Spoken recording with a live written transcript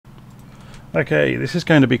Okay, this is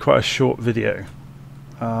going to be quite a short video.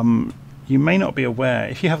 You may not be aware,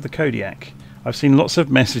 if you have the Kodiak, I've seen lots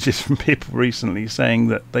of messages from people recently saying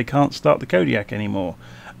that they can't start the Kodiak anymore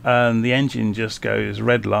and the engine just goes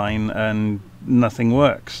red line and nothing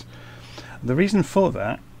works. The reason for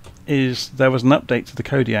that is there was an update to the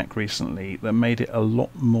Kodiak recently that made it a lot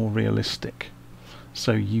more realistic.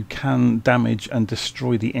 So you can damage and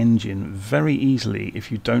destroy the engine very easily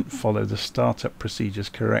if you don't follow the startup procedures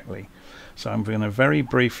correctly. So I'm going to very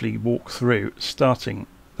briefly walk through starting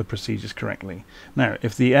the procedures correctly. Now,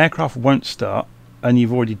 if the aircraft won't start and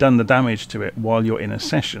you've already done the damage to it while you're in a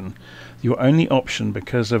session, your only option,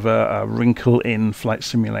 because of a wrinkle in Flight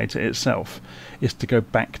Simulator itself, is to go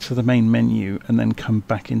back to the main menu and then come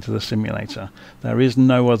back into the simulator. There is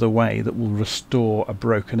no other way that will restore a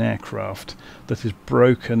broken aircraft that is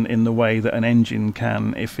broken in the way that an engine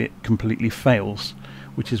can if it completely fails,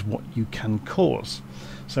 which is what you can cause.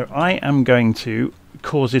 So I am going to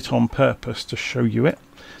cause it on purpose to show you it.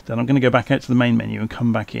 Then I'm going to go back out to the main menu and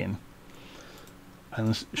come back in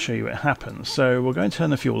and show you what happens. So we're going to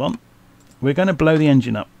turn the fuel on. We're going to blow the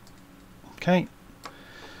engine up. Okay.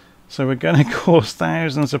 So we're going to cause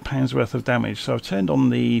thousands of pounds worth of damage. So I've turned on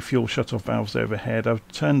the fuel shut-off valves overhead. I've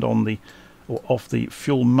turned on the off the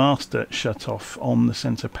fuel master shut-off on the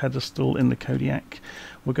center pedestal in the Kodiak.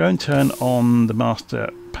 We're going to turn on the master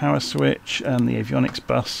power switch and the avionics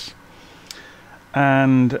bus.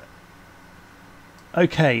 And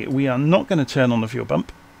okay, we are not going to turn on the fuel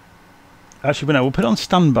pump. Actually, no, we'll put it on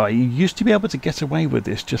standby. You used to be able to get away with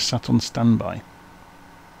this just sat on standby.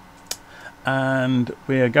 And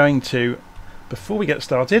we are going to, before we get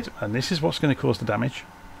started, and this is what's going to cause the damage.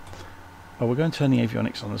 Oh, we're going to turn the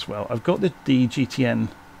avionics on as well. I've got the GTN,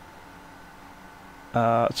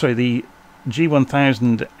 sorry, the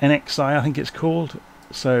G1000 NXI, I think it's called.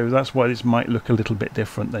 So that's why this might look a little bit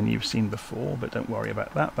different than you've seen before, but don't worry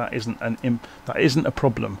about that. That isn't a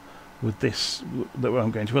problem with this that I'm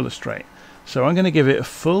going to illustrate. So I'm going to give it a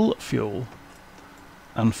full fuel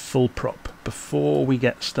and full prop before we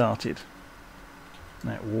get started.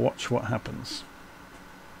 Now watch what happens.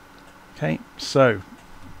 Okay, so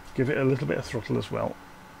give it a little bit of throttle as well.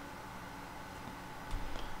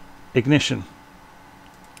 Ignition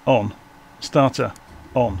on, starter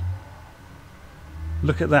on.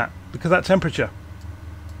 Look at that. Look at that temperature.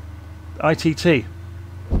 ITT.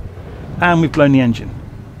 And we've blown the engine.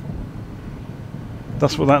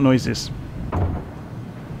 That's what that noise is.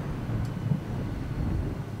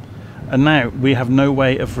 And now we have no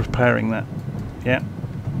way of repairing that. Yeah.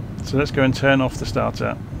 So let's go and turn off the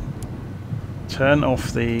starter. Turn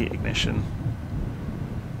off the ignition.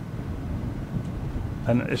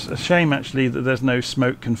 And it's a shame actually that there's no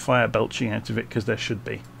smoke and fire belching out of it, because there should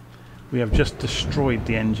be. We have just destroyed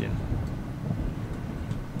the engine.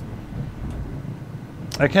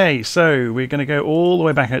 Okay, so we're going to go all the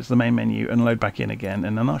way back out to the main menu and load back in again,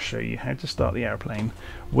 and then I'll show you how to start the airplane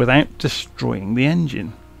without destroying the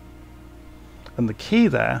engine. And the key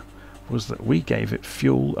there was that we gave it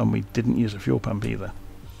fuel and we didn't use a fuel pump either.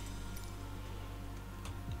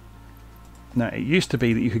 Now, it used to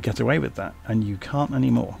be that you could get away with that, and you can't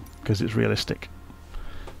anymore because it's realistic.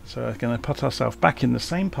 So we're going to put ourselves back in the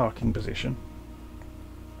same parking position,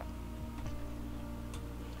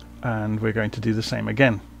 and we're going to do the same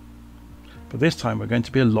again, but this time we're going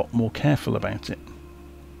to be a lot more careful about it,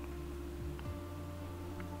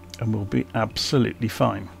 and we'll be absolutely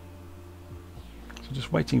fine. So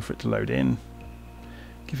just waiting for it to load in.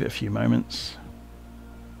 Give it a few moments.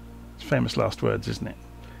 It's famous last words, isn't it?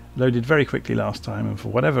 Loaded very quickly last time, and for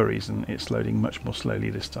whatever reason it's loading much more slowly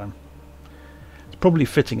this time. It's probably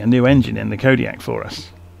fitting a new engine in the Kodiak for us.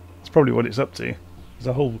 It's probably what it's up to. There's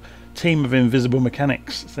a whole team of invisible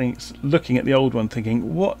mechanics looking at the old one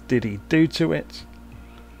thinking, what did he do to it?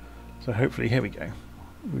 So hopefully, here we go.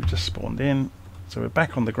 We've just spawned in. So we're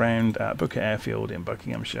back on the ground at Booker Airfield in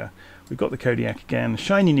Buckinghamshire. We've got the Kodiak again.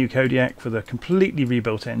 Shiny new Kodiak with a completely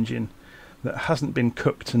rebuilt engine that hasn't been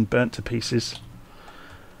cooked and burnt to pieces.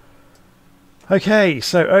 Okay,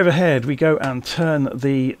 so overhead we go and turn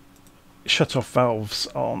the shut-off valves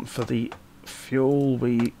on for the fuel.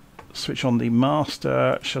 We switch on the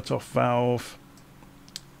master shut-off valve,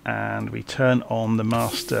 and we turn on the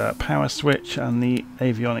master power switch and the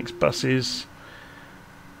avionics buses.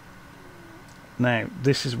 Now,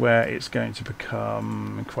 this is where it's going to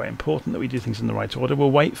become quite important that we do things in the right order.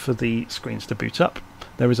 We'll wait for the screens to boot up.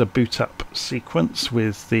 There is a boot up sequence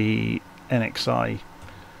with the NXI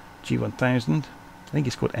G1000. I think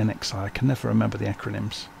it's called NXI. I can never remember the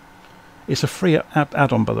acronyms. It's a free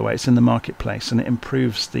add-on, by the way. It's in the marketplace, and it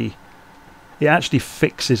improves the it actually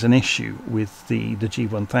fixes an issue with the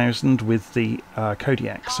G1000 with the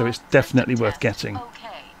Kodiak, so it's definitely worth getting.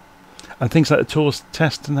 And things like the Torus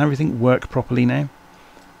test and everything work properly now,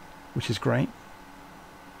 which is great.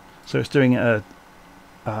 So it's doing an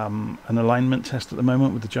alignment test at the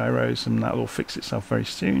moment with the gyros, and that will all fix itself very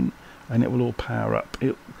soon, and it will all power up.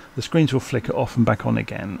 The screens will flicker off and back on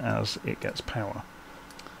again as it gets power.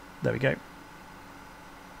 There we go.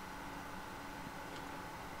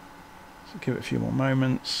 So give it a few more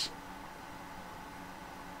moments.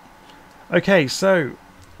 Okay, so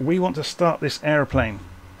we want to start this aeroplane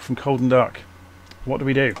from cold and dark. What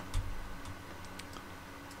do?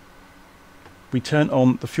 We turn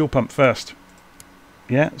on the fuel pump first.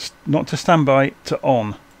 Yeah, not to standby, to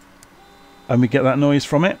on. And we get that noise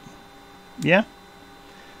from it. Yeah.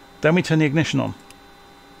 Then we turn the ignition on.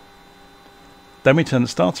 Then we turn the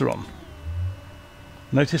starter on.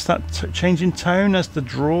 Notice that change in tone as the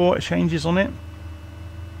draw changes on it.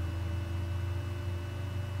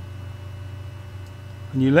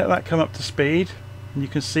 And you let that come up to speed, and you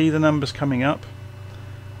can see the numbers coming up.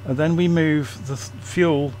 And then we move the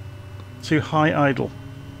fuel to high idle.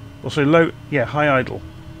 Also low, yeah, high idle.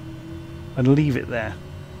 And leave it there.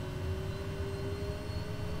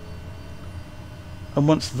 And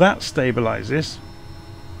once that stabilizes,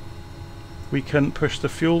 we can push the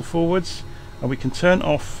fuel forwards, and we can turn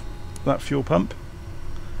off that fuel pump,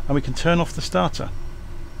 and we can turn off the starter.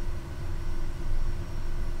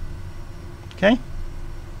 Okay?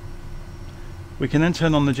 We can then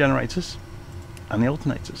turn on the generators and the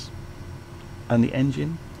alternators, and the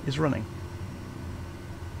engine is running.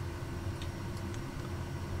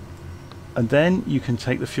 And then you can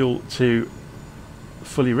take the fuel to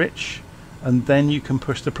fully rich, and then you can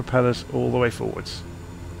push the propellers all the way forwards.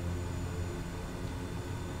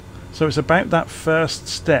 So it's about that first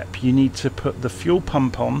step. You need to put the fuel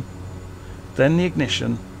pump on, then the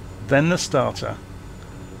ignition, then the starter.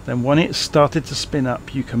 Then when it's started to spin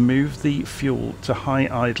up, you can move the fuel to high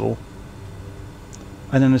idle.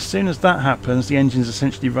 And then as soon as that happens, the engine's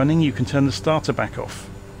essentially running, you can turn the starter back off.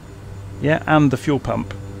 Yeah, and the fuel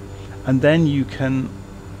pump. And then you can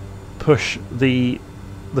push the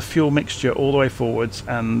fuel mixture all the way forwards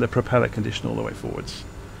and the propeller condition all the way forwards.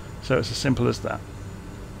 So it's as simple as that.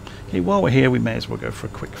 Okay, while we're here, we may as well go for a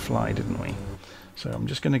quick fly, didn't we? So I'm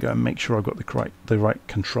just going to go and make sure I've got the right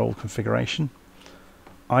control configuration.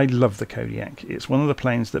 I love the Kodiak. It's one of the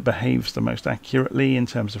planes that behaves the most accurately in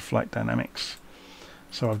terms of flight dynamics.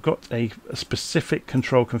 So I've got a specific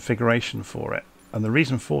control configuration for it, and the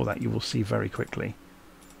reason for that you will see very quickly.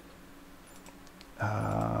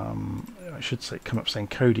 I should say come up saying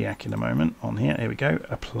Kodiak in a moment on here. Here we go.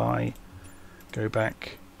 Apply. Go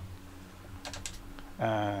back.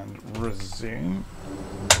 And resume.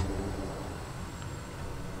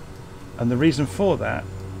 And the reason for that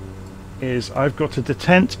is I've got a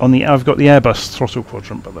detent on the I've got the Airbus throttle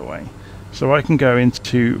quadrant, by the way, so I can go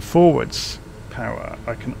into forwards power.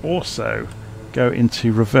 I can also go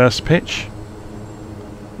into reverse pitch,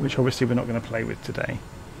 which obviously we're not going to play with today.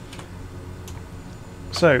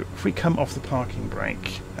 So if we come off the parking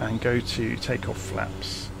brake and go to takeoff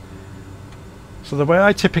flaps. So the way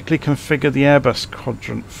I typically configure the Airbus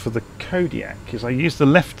quadrant for the Kodiak is I use the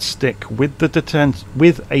left stick with the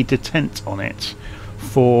detent on it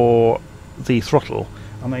for the throttle,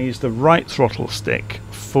 and I use the right throttle stick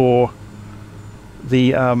for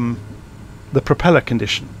the propeller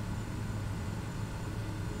condition.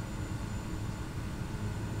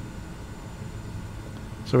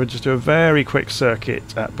 So we'll just do a very quick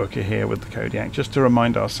circuit at Booker here with the Kodiak, just to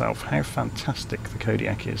remind ourselves how fantastic the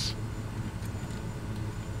Kodiak is.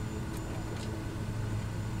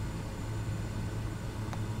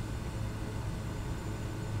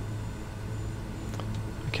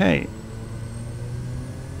 Okay.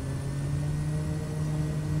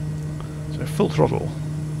 So full throttle.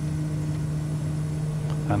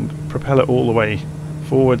 And propeller all the way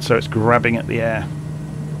forward so it's grabbing at the air.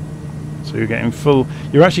 So you're getting full...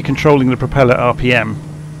 You're actually controlling the propeller RPM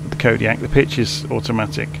with the Kodiak. The pitch is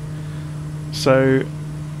automatic. So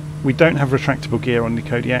we don't have retractable gear on the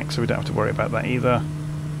Kodiak, so we don't have to worry about that either.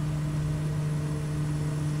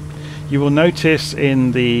 You will notice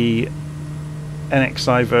in the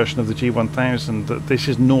NXI version of the G1000 that this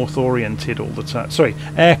is north oriented all the time. Sorry,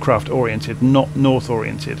 aircraft oriented, not north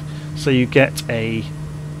oriented. So you get a...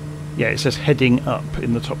 Yeah, it says heading up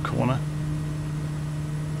in the top corner.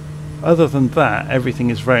 Other than that, everything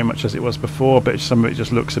is very much as it was before, but some of it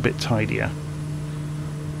just looks a bit tidier.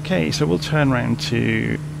 Okay, so we'll turn around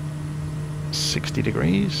to 60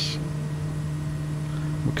 degrees.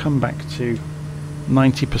 We'll come back to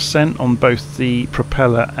 90% on both the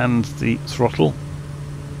propeller and the throttle.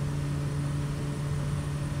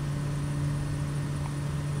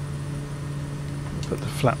 Put the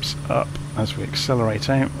flaps up as we accelerate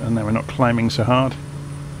out, and then we're not climbing so hard.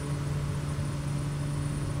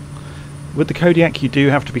 With the Kodiak you do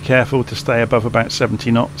have to be careful to stay above about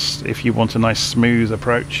 70 knots if you want a nice smooth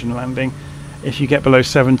approach and landing. If you get below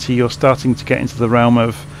 70 you're starting to get into the realm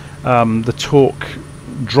of the torque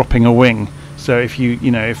dropping a wing. So if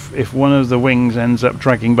if one of the wings ends up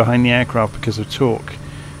dragging behind the aircraft because of torque,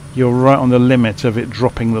 you're right on the limit of it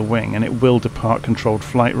dropping the wing, and it will depart controlled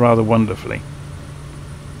flight rather wonderfully.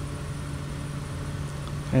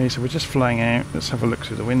 Okay, so we're just flying out. Let's have a look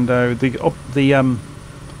through the window. The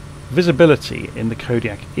visibility in the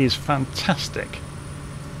Kodiak is fantastic.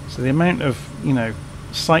 So the amount of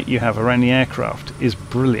sight you have around the aircraft is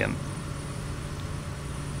brilliant,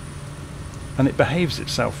 and it behaves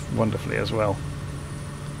itself wonderfully as well.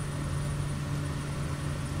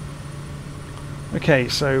 Okay,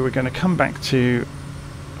 so we're going to come back to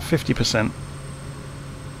 50%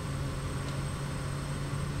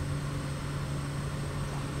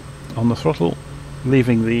 on the throttle,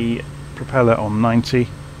 leaving the propeller on 90.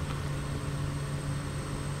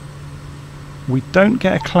 We don't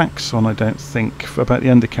get a klaxon, I don't think, about the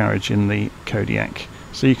undercarriage in the Kodiak,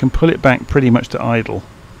 so you can pull it back pretty much to idle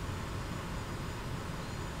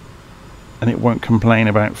and it won't complain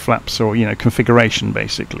about flaps or configuration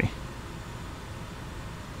basically.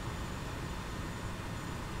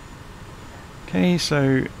 Okay,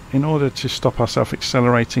 so in order to stop ourselves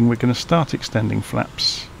accelerating, we're going to start extending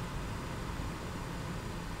flaps,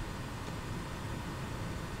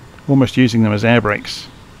 almost using them as air brakes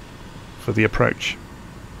for the approach.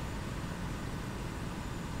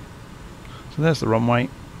 So there's the runway.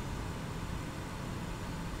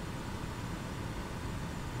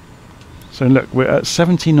 So look, we're at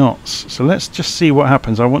 70 knots. So let's just see what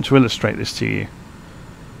happens. I want to illustrate this to you.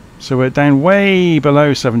 So we're down way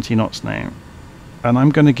below 70 knots now, and I'm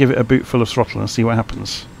going to give it a boot full of throttle and see what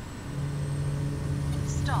happens.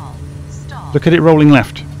 Stall, stall. Look at it rolling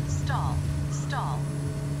left. Stall, stall.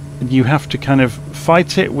 And you have to kind of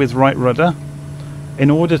fight it with right rudder in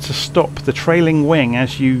order to stop the trailing wing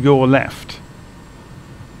as you yaw left.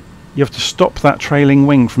 You have to stop that trailing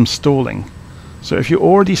wing from stalling. So if you're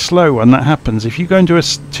already slow when that happens, if you go into a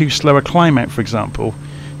too slow a climb out, for example,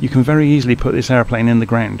 you can very easily put this airplane in the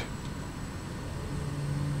ground.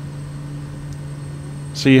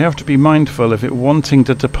 So you have to be mindful of it wanting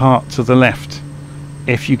to depart to the left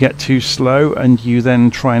if you get too slow and you then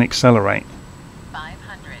try and accelerate.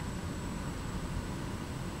 500.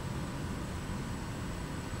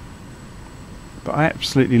 But I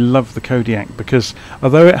absolutely love the Kodiak because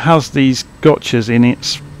although it has these gotchas in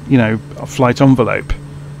its flight envelope,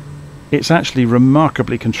 it's actually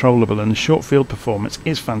remarkably controllable, and the short field performance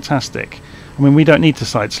is fantastic. I mean, we don't need to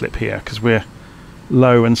side slip here because we're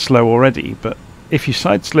low and slow already, but if you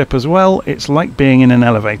side slip as well, it's like being in an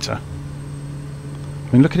elevator.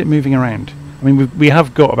 I mean, look at it moving around. I mean, we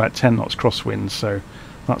have got about 10 knots crosswind, so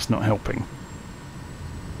that's not helping.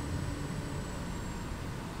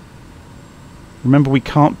 Remember, we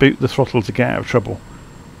can't boot the throttle to get out of trouble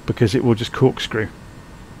because it will just corkscrew.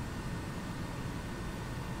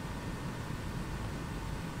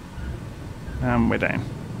 And we're down.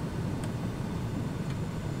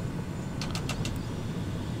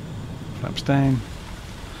 Flaps down.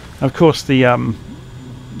 Of course, the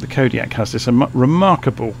Kodiak has this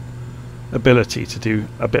remarkable ability to do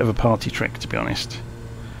a bit of a party trick, to be honest,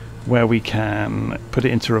 where we can put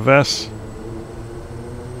it into reverse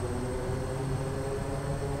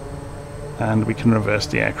and we can reverse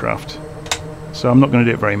the aircraft. So I'm not going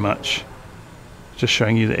to do it very much, just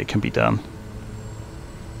showing you that it can be done.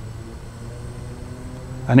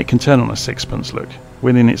 And it can turn on a sixpence, look,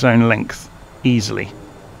 within its own length, easily.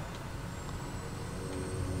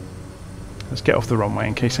 Let's get off the runway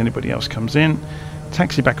in case anybody else comes in.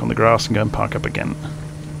 Taxi back on the grass and go and park up again.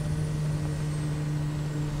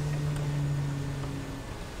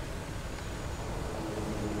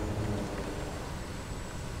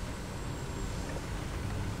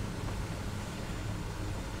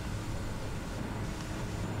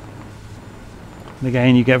 And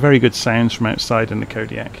again, you get very good sounds from outside in the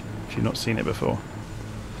Kodiak if you've not seen it before.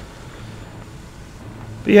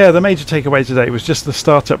 But yeah, the major takeaway today was just the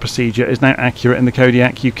startup procedure is now accurate in the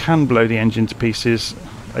Kodiak. You can blow the engine to pieces,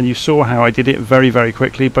 and you saw how I did it very, very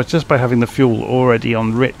quickly, but just by having the fuel already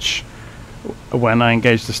on rich when I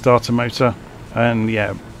engaged the starter motor. And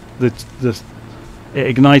yeah, it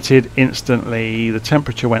ignited instantly, the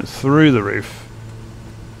temperature went through the roof.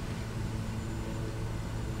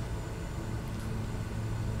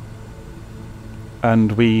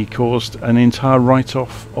 and we caused an entire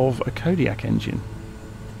write-off of a Kodiak engine.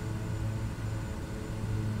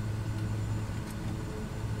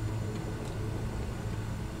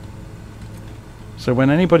 So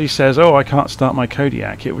when anybody says, oh, I can't start my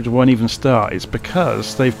Kodiak, it won't even start, it's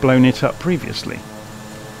because they've blown it up previously.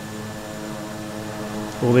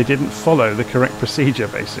 Or they didn't follow the correct procedure,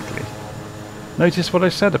 basically. Notice what I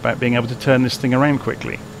said about being able to turn this thing around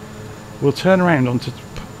quickly. We'll turn around onto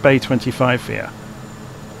Bay 25 here.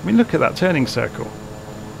 I mean, look at that turning circle.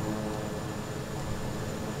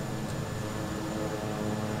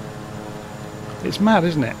 It's mad,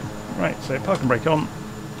 isn't it? Right, so park and brake on.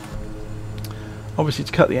 Obviously,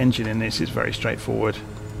 to cut the engine in this is very straightforward.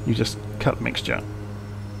 You just cut the mixture,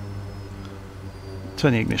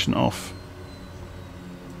 turn the ignition off,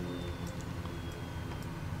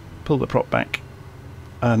 pull the prop back,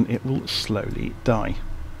 and it will slowly die.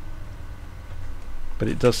 But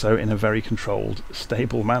it does so in a very controlled,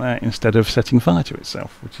 stable manner instead of setting fire to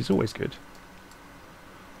itself, which is always good.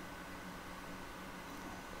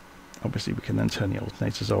 Obviously, we can then turn the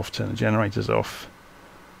alternators off, turn the generators off.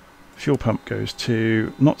 Fuel pump goes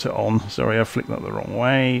to, not to on, sorry, I flicked that the wrong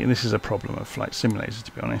way. This is a problem of flight simulators,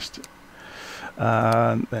 to be honest.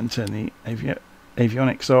 Then turn the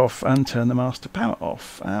avionics off and turn the master power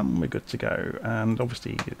off, and we're good to go. And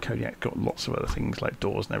obviously the Kodiak got lots of other things like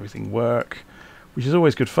doors and everything work, which is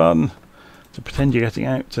always good fun, to pretend you're getting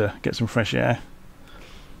out to get some fresh air.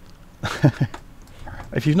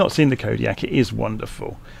 If you've not seen the Kodiak, it is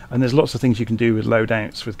wonderful, and there's lots of things you can do with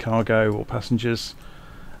loadouts with cargo or passengers,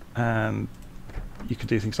 and you can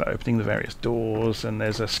do things like opening the various doors, and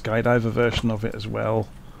there's a skydiver version of it as well.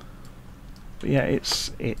 But yeah, it's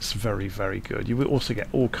very, very good. You will also get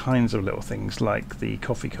all kinds of little things like the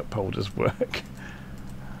coffee cup holders work,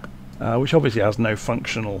 which obviously has no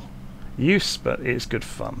functional use, but it's good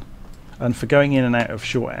fun. And for going in and out of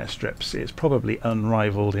short airstrips, it's probably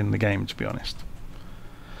unrivaled in the game, to be honest.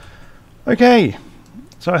 Okay,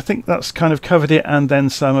 so I think that's kind of covered it, and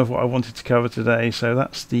then some of what I wanted to cover today. So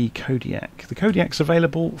that's the Kodiak. The Kodiak's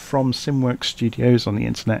available from SimWorks Studios on the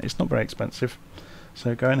internet. It's not very expensive,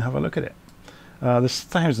 so go and have a look at it. There's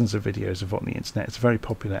thousands of videos of it on the internet. It's a very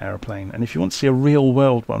popular aeroplane, and if you want to see a real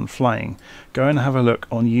world one flying, go and have a look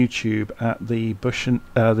on YouTube at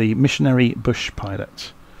the Missionary Bush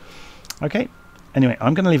Pilot. Okay, anyway,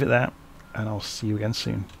 I'm going to leave it there, and I'll see you again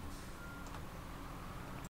soon.